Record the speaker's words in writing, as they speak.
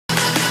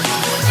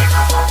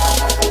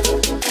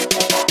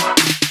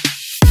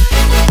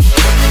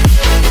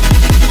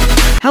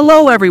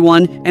Hello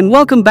everyone, and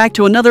welcome back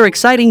to another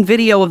exciting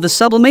video of the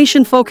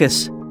Sublimation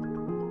Focus.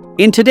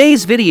 In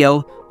today's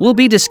video, we'll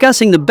be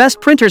discussing the best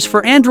printers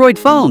for Android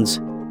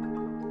phones.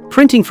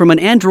 Printing from an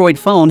Android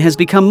phone has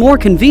become more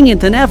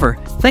convenient than ever,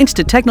 thanks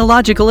to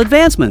technological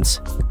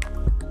advancements.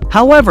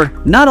 However,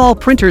 not all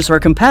printers are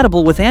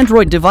compatible with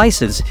Android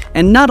devices,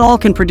 and not all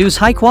can produce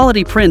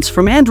high-quality prints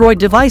from Android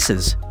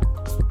devices.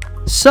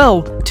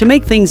 So, to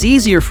make things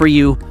easier for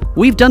you,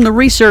 we've done the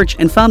research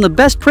and found the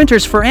best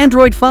printers for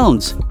Android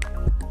phones.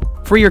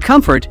 For your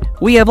comfort,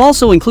 we have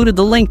also included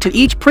the link to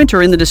each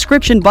printer in the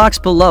description box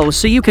below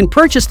so you can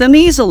purchase them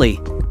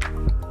easily.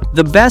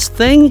 The best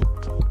thing?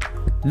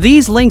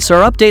 These links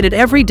are updated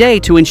every day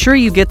to ensure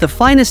you get the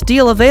finest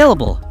deal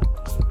available.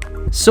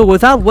 So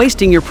without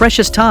wasting your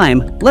precious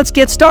time, let's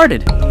get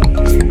started.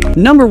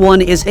 Number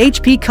 1 is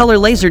HP Color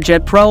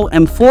LaserJet Pro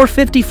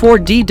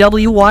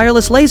M454DW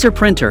Wireless Laser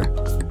Printer.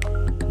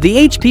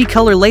 The HP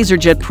Color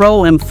LaserJet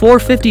Pro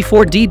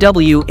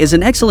M454DW is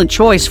an excellent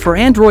choice for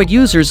Android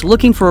users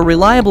looking for a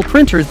reliable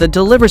printer that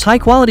delivers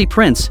high-quality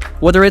prints,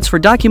 whether it's for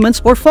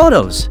documents or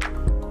photos.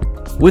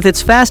 With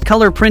its fast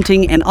color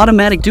printing and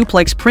automatic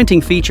duplex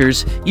printing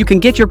features, you can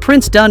get your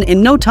prints done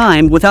in no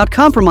time without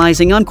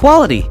compromising on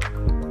quality.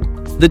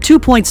 The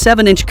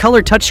 2.7-inch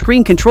color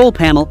touchscreen control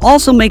panel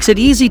also makes it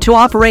easy to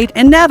operate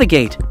and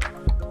navigate.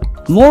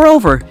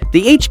 Moreover,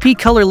 the HP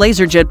Color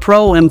LaserJet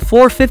Pro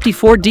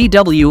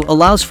M454DW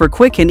allows for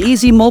quick and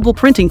easy mobile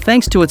printing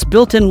thanks to its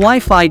built-in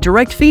Wi-Fi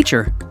Direct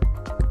feature.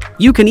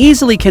 You can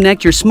easily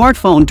connect your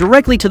smartphone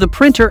directly to the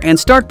printer and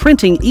start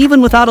printing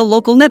even without a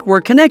local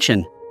network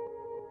connection.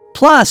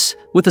 Plus,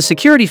 with the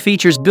security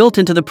features built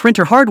into the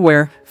printer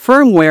hardware,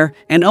 firmware,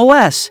 and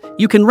OS,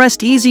 you can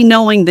rest easy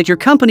knowing that your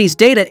company's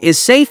data is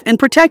safe and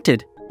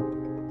protected.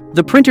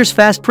 The printer's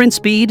fast print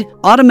speed,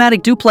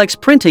 automatic duplex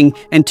printing,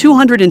 and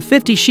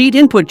 250-sheet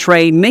input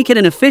tray make it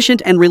an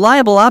efficient and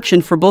reliable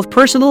option for both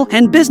personal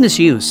and business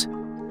use.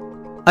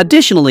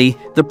 Additionally,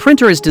 the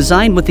printer is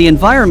designed with the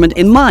environment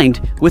in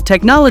mind, with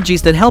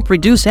technologies that help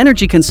reduce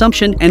energy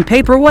consumption and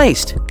paper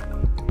waste.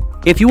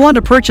 If you want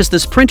to purchase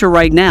this printer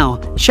right now,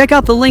 check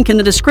out the link in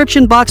the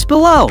description box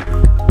below.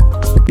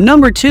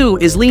 Number 2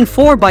 is Lean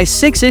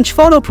 4x6-inch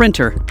Photo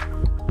Printer.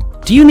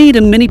 Do you need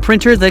a mini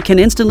printer that can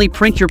instantly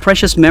print your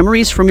precious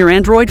memories from your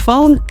Android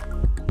phone?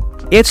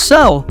 If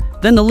so,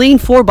 then the Lean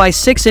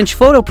 4x6-inch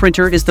photo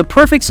printer is the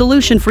perfect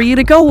solution for you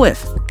to go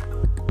with.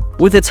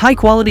 With its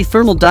high-quality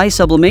thermal dye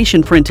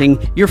sublimation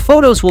printing, your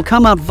photos will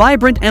come out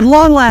vibrant and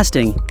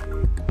long-lasting.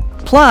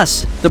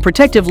 Plus, the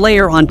protective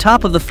layer on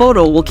top of the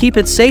photo will keep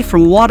it safe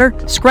from water,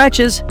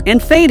 scratches,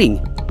 and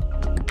fading.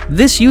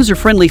 This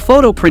user-friendly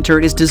photo printer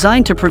is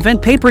designed to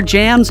prevent paper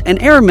jams and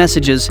error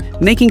messages,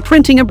 making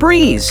printing a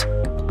breeze.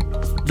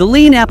 The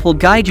Lean app will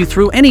guide you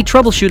through any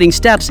troubleshooting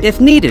steps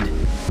if needed.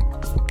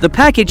 The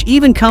package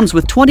even comes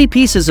with 20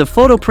 pieces of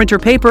photo printer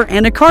paper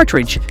and a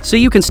cartridge, so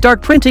you can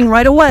start printing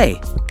right away.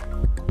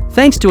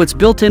 Thanks to its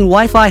built-in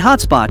Wi-Fi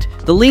hotspot,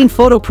 the Lean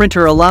photo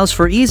printer allows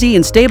for easy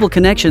and stable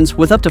connections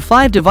with up to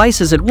 5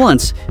 devices at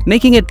once,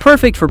 making it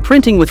perfect for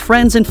printing with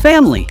friends and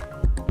family.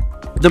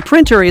 The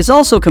printer is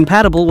also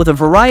compatible with a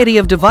variety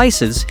of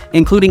devices,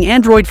 including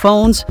Android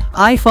phones,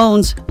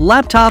 iPhones,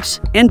 laptops,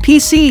 and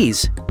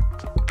PCs.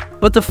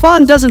 But the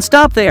fun doesn't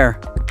stop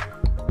there.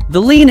 The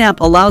Lean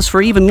app allows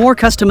for even more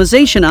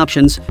customization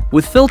options,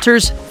 with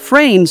filters,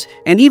 frames,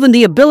 and even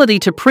the ability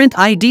to print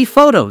ID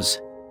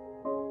photos.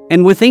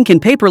 And with ink and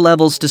paper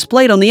levels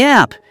displayed on the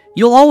app,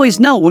 you'll always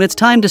know when it's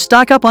time to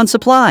stock up on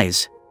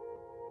supplies.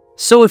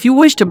 So if you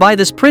wish to buy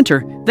this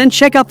printer, then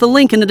check out the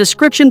link in the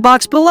description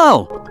box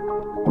below.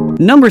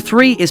 Number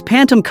 3 is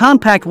Pantom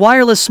Compact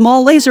Wireless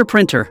Small Laser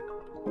Printer.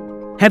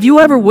 Have you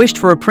ever wished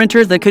for a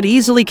printer that could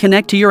easily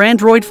connect to your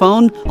Android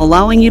phone,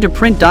 allowing you to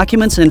print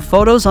documents and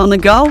photos on the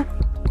go?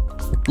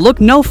 Look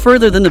no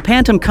further than the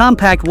Pantom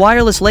Compact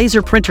Wireless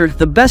Laser Printer,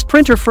 the best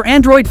printer for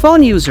Android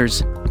phone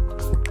users.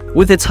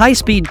 With its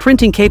high-speed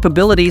printing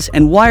capabilities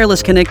and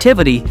wireless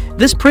connectivity,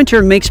 this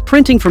printer makes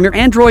printing from your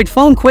Android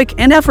phone quick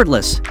and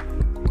effortless.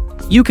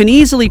 You can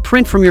easily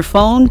print from your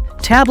phone,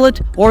 tablet,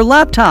 or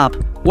laptop,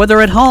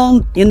 whether at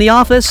home, in the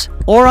office,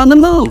 or on the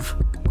move.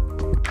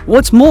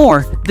 What's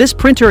more, this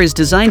printer is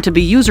designed to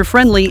be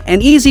user-friendly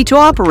and easy to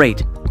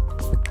operate.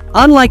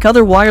 Unlike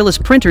other wireless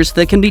printers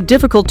that can be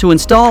difficult to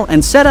install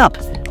and set up,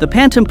 the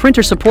Pantom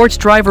printer supports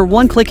driver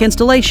one-click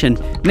installation,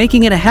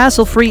 making it a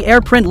hassle-free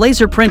AirPrint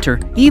laser printer,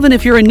 even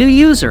if you're a new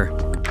user.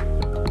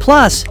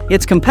 Plus,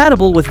 it's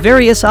compatible with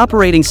various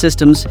operating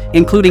systems,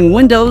 including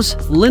Windows,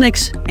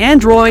 Linux,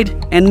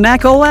 Android, and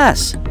Mac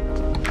OS.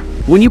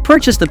 When you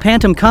purchase the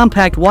Pantom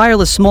Compact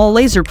Wireless Small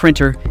Laser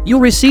Printer,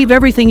 you'll receive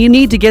everything you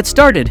need to get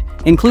started,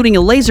 including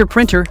a laser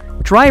printer,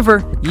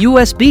 driver,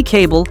 USB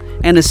cable,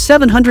 and a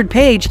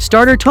 700-page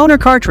starter toner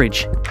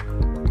cartridge.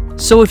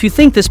 So if you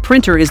think this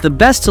printer is the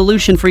best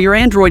solution for your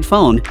Android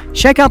phone,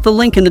 check out the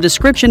link in the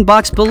description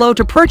box below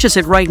to purchase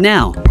it right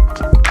now.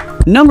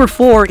 Number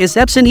 4 is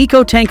Epson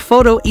EcoTank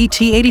Photo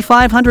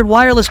ET8500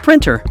 Wireless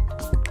Printer.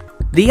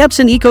 The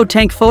Epson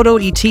EcoTank Photo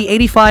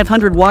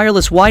ET8500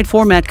 Wireless Wide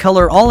Format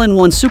Color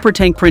All-in-One Super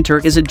Tank Printer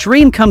is a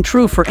dream come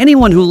true for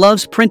anyone who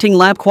loves printing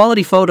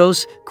lab-quality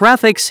photos,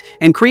 graphics,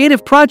 and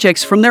creative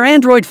projects from their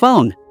Android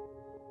phone.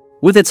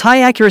 With its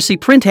high-accuracy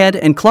printhead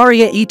and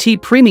Claria ET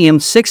Premium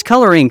 6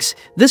 color inks,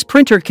 this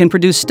printer can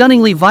produce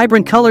stunningly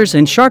vibrant colors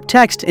and sharp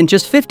text in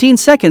just 15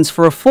 seconds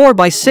for a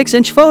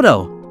 4x6-inch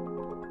photo.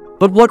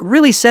 But what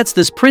really sets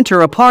this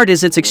printer apart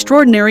is its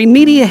extraordinary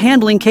media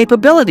handling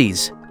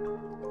capabilities.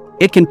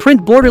 It can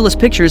print borderless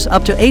pictures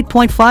up to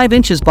 8.5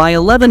 inches by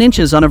 11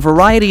 inches on a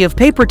variety of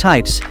paper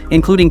types,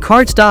 including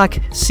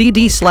cardstock,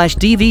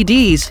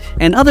 CD/DVDs,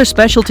 and other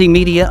specialty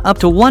media up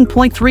to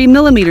 1.3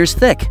 millimeters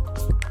thick.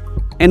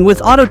 And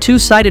with auto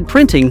two-sided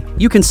printing,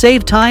 you can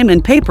save time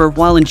and paper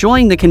while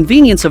enjoying the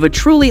convenience of a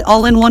truly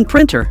all-in-one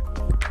printer.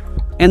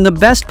 And the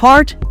best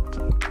part?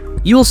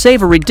 You'll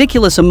save a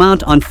ridiculous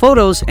amount on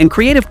photos and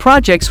creative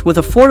projects with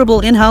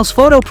affordable in-house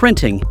photo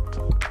printing.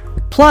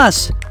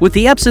 Plus, with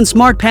the Epson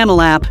Smart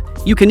Panel app,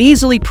 you can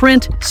easily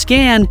print,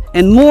 scan,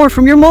 and more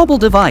from your mobile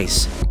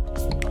device.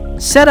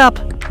 Set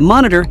up,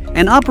 monitor,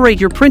 and operate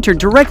your printer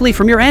directly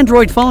from your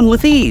Android phone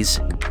with ease.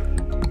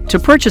 To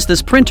purchase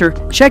this printer,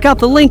 check out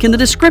the link in the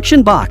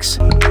description box.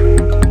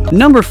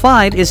 Number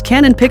 5 is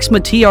Canon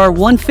PIXMA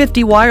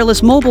TR150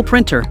 Wireless Mobile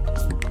Printer.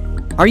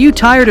 Are you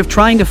tired of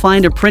trying to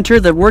find a printer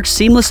that works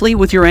seamlessly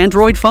with your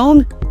Android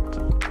phone?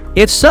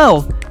 If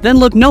so, then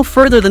look no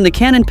further than the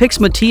Canon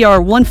PIXMA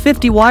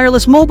TR150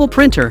 Wireless Mobile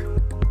Printer.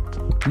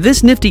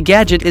 This nifty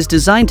gadget is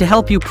designed to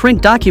help you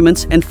print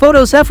documents and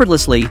photos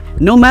effortlessly,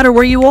 no matter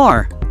where you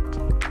are.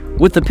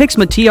 With the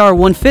PIXMA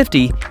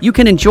TR150, you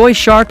can enjoy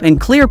sharp and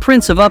clear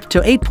prints of up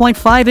to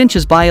 8.5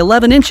 inches by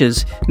 11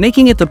 inches,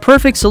 making it the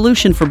perfect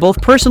solution for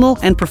both personal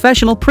and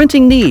professional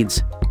printing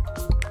needs.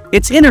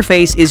 Its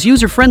interface is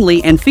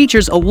user-friendly and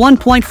features a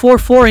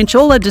 1.44-inch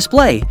OLED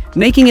display,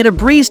 making it a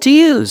breeze to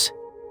use.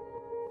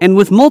 And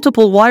with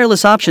multiple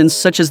wireless options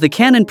such as the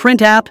Canon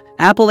Print app,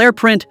 Apple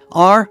AirPrint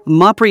R,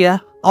 Mapria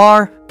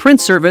R,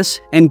 Print Service,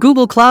 and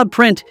Google Cloud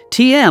Print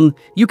TM,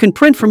 you can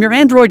print from your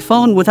Android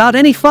phone without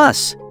any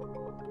fuss.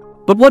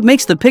 But what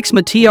makes the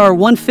PIXMA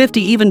TR150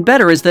 even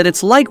better is that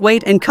it's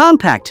lightweight and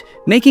compact,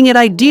 making it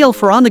ideal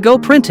for on-the-go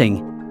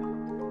printing.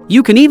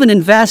 You can even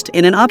invest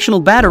in an optional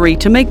battery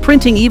to make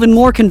printing even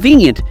more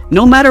convenient,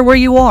 no matter where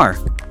you are.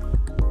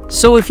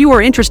 So if you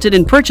are interested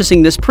in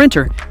purchasing this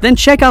printer, then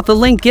check out the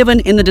link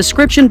given in the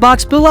description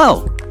box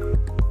below.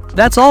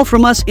 That's all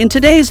from us in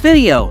today's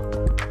video.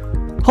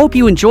 Hope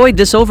you enjoyed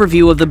this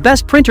overview of the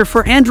best printer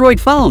for Android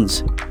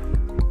phones.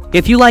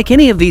 If you like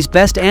any of these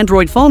best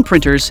Android phone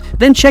printers,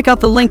 then check out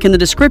the link in the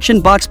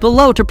description box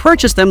below to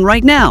purchase them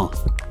right now.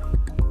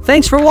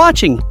 Thanks for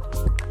watching.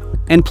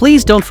 And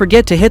please don't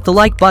forget to hit the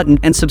like button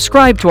and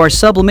subscribe to our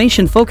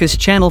Sublimation Focus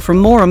channel for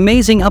more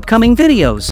amazing upcoming videos.